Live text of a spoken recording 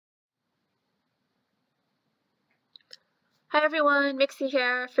Hi everyone, Mixie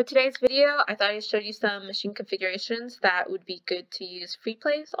here. For today's video, I thought I'd show you some machine configurations that would be good to use free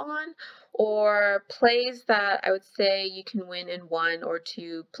plays on, or plays that I would say you can win in one or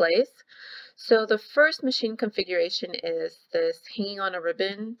two plays. So the first machine configuration is this hanging on a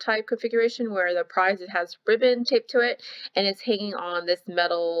ribbon type configuration where the prize, it has ribbon taped to it and it's hanging on this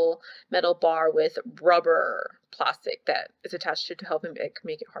metal bar with rubber plastic that is attached to help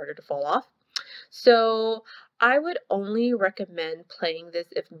make it harder to fall off. So I would only recommend playing this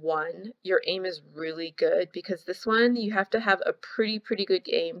if one, your aim is really good, because this one you have to have a pretty good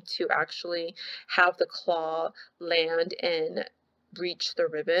aim to actually have the claw land and reach the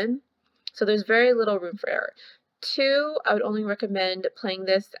ribbon. So there's very little room for error. Two, I would only recommend playing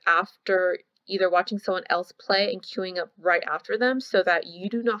this after either watching someone else play and queuing up right after them so that you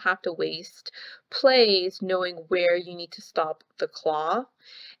do not have to waste plays knowing where you need to stop the claw.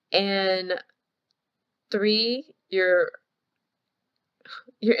 And three, your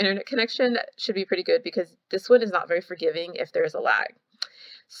internet connection should be pretty good because this one is not very forgiving if there's a lag.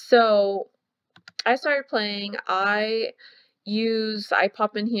 So I started playing. I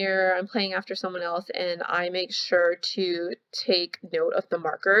pop in here, I'm playing after someone else, and I make sure to take note of the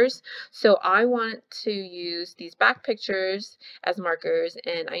markers. So I want to use these back pictures as markers,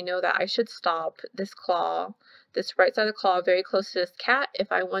 and I know that I should stop this claw, this right side of the claw, very close to this cat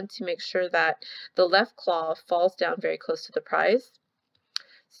if I want to make sure that the left claw falls down very close to the prize.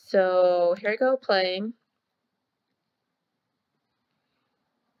 So here I go playing.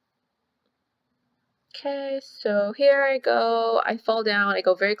 Okay, so here I go. I fall down, I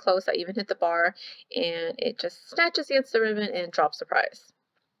go very close, I even hit the bar, and it just snatches against the ribbon and drops the prize.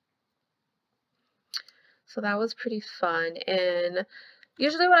 So that was pretty fun. And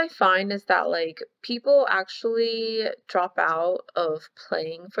usually what I find is that people actually drop out of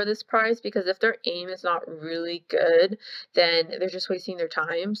playing for this prize because if their aim is not really good, then they're just wasting their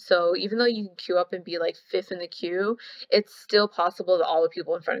time. So even though you can queue up and be like fifth in the queue, it's still possible that all the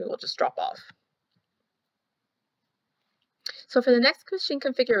people in front of you will just drop off. So for the next machine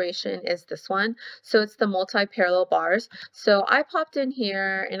configuration is this one. So it's the multi-parallel bars. So I popped in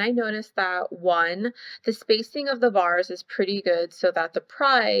here and I noticed that one, the spacing of the bars is pretty good so that the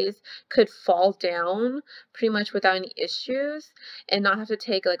prize could fall down pretty much without any issues and not have to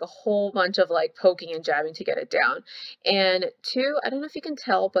take like a whole bunch of like poking and jabbing to get it down. And two, I don't know if you can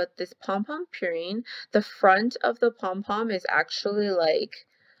tell, but this pom-pom purine, the front of the pom-pom is actually like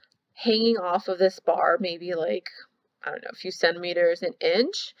hanging off of this bar, maybe like, I don't know, a few centimeters, an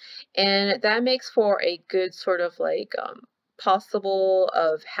inch, and that makes for a good sort of like possible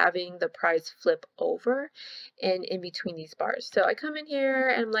of having the prize flip over and in between these bars. So I come in here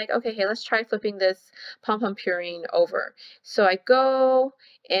and I'm like, okay, hey, let's try flipping this pom-pom purine over. So I go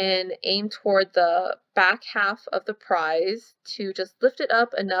and aim toward the back half of the prize to just lift it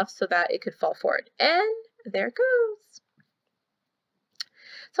up enough so that it could fall forward. And there it goes.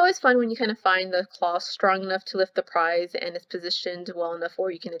 It's always fun when you kind of find the claw strong enough to lift the prize and it's positioned well enough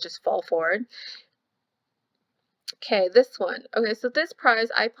where you can just fall forward. Okay, this one. Okay, so this prize,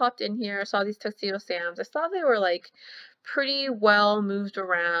 I popped in here, saw these Tuxedo Sams. I saw they were like pretty well moved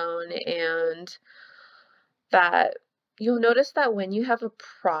around, and that you'll notice that when you have a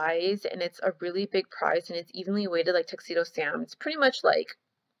prize and it's a really big prize and it's evenly weighted like Tuxedo Sam, it's pretty much like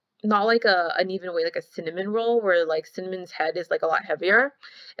not like an even weight like a cinnamon roll where like cinnamon's head is like a lot heavier,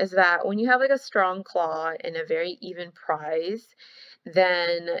 is that when you have like a strong claw and a very even prize,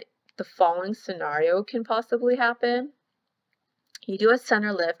 then the following scenario can possibly happen. You do a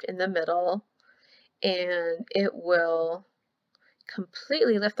center lift in the middle and it will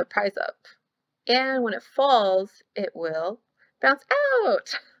completely lift the prize up, and when it falls it will bounce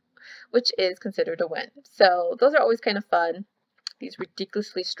out, which is considered a win. So those are always kind of fun, these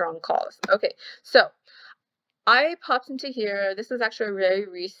ridiculously strong calls. Okay, so I popped into here. This is actually a very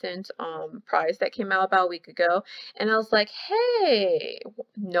recent prize that came out about a week ago. And I was like, hey,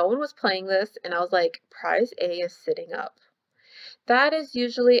 no one was playing this. And I was like, prize A is sitting up. That is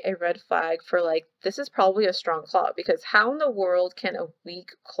usually a red flag for like, this is probably a strong claw, because how in the world can a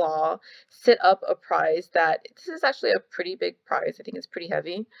weak claw sit up a prize that, this is actually a pretty big prize. I think it's pretty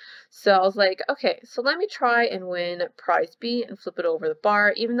heavy. So I was like, okay, so let me try and win prize B and flip it over the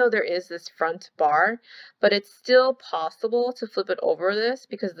bar, even though there is this front bar, but it's still possible to flip it over this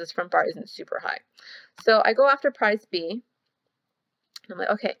because this front bar isn't super high. So I go after prize B. I'm like,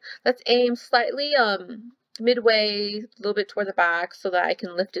 okay, let's aim slightly midway, a little bit toward the back so that I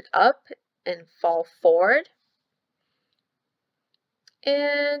can lift it up and fall forward.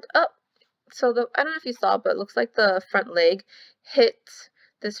 And up. So I don't know if you saw, but it looks like the front leg hit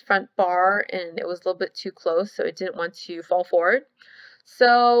this front bar and it was a little bit too close, so it didn't want to fall forward.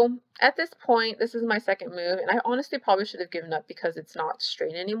 So at this point, this is my second move, and I honestly probably should have given up because it's not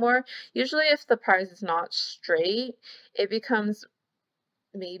straight anymore. Usually if the prize is not straight, it becomes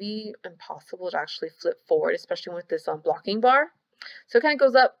maybe impossible to actually flip forward, especially with this blocking bar. So it kind of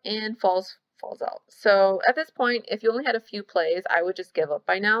goes up and falls out. So at this point, if you only had a few plays, I would just give up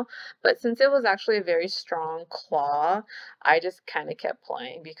by now. But since it was actually a very strong claw, I just kind of kept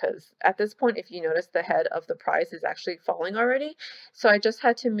playing because at this point, if you notice, the head of the prize is actually falling already. So I just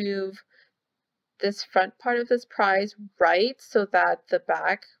had to move this front part of this prize right so that the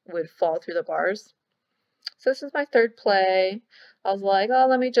back would fall through the bars. So this is my third play. I was like, oh,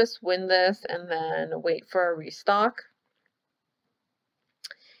 let me just win this and then wait for a restock.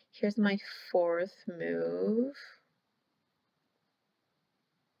 Here's my fourth move.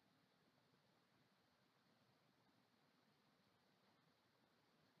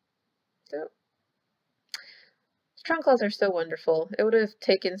 So, strong claws are so wonderful. It would have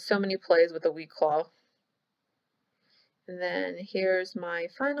taken so many plays with a weak claw. And then here's my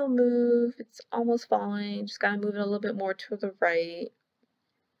final move. It's almost falling. Just gotta move it a little bit more to the right.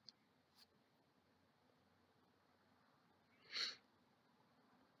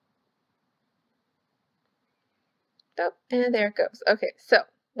 Oh, and there it goes. Okay, so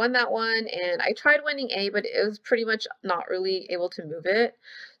won that one, and I tried winning A, but it was pretty much not really able to move it.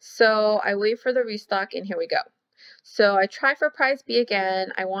 So I wait for the restock, and here we go. So I try for prize B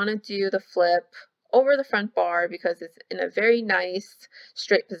again. I want to do the flip over the front bar because it's in a very nice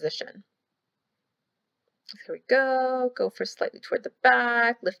straight position. Here we go for slightly toward the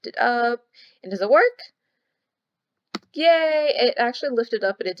back, lift it up, and does it work? Yay! It actually lifted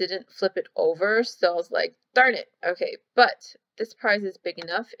up, but it didn't flip it over, so I was like, darn it. Okay, but this prize is big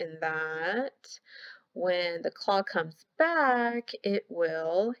enough in that when the claw comes back, it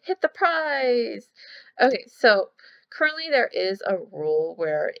will hit the prize. Okay, so currently there is a rule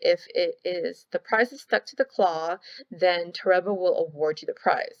where if the prize is stuck to the claw, then Toreba will award you the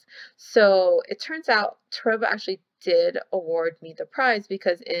prize. So it turns out Toreba actually did award me the prize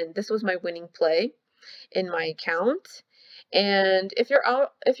because this was my winning play in my account. And if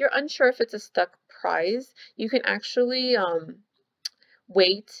you're unsure if it's a stuck prize, you can actually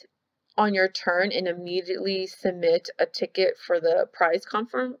wait on your turn and immediately submit a ticket for the prize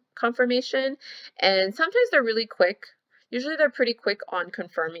confirmation. And sometimes they're really quick. Usually they're pretty quick on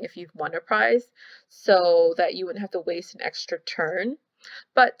confirming if you've won a prize so that you wouldn't have to waste an extra turn.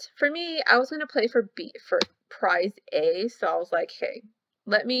 But for me, I was going to play for prize A, so I was like, hey,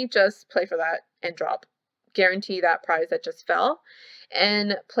 let me just play for that and guarantee that prize that just fell,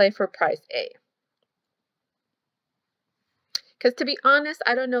 and play for prize A. Because to be honest,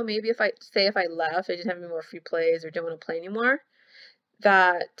 I don't know, maybe if I left, I didn't have any more free plays or didn't want to play anymore,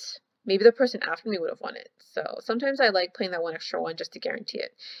 that maybe the person after me would have won it. So sometimes I like playing that one extra one just to guarantee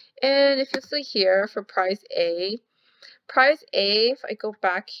it. And if you see here for prize A, if I go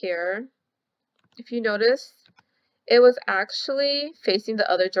back here, if you notice, it was actually facing the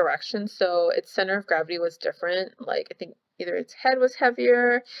other direction, so its center of gravity was different. Like, I think either its head was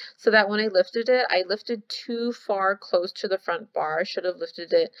heavier, so that when I lifted too far close to the front bar. I should have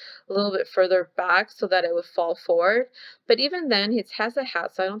lifted it a little bit further back so that it would fall forward. But even then, it has a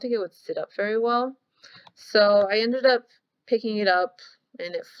hat, so I don't think it would sit up very well. So I ended up picking it up,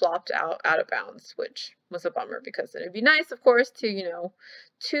 and it flopped out of bounds, which was a bummer because it'd be nice, of course, to,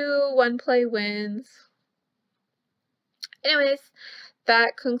 2 one-play wins. Anyways,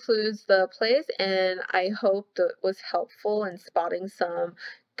 that concludes the plays, and I hope that was helpful in spotting some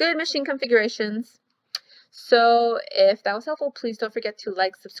good machine configurations. So if that was helpful, please don't forget to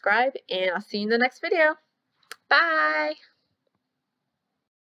like, subscribe, and I'll see you in the next video. Bye!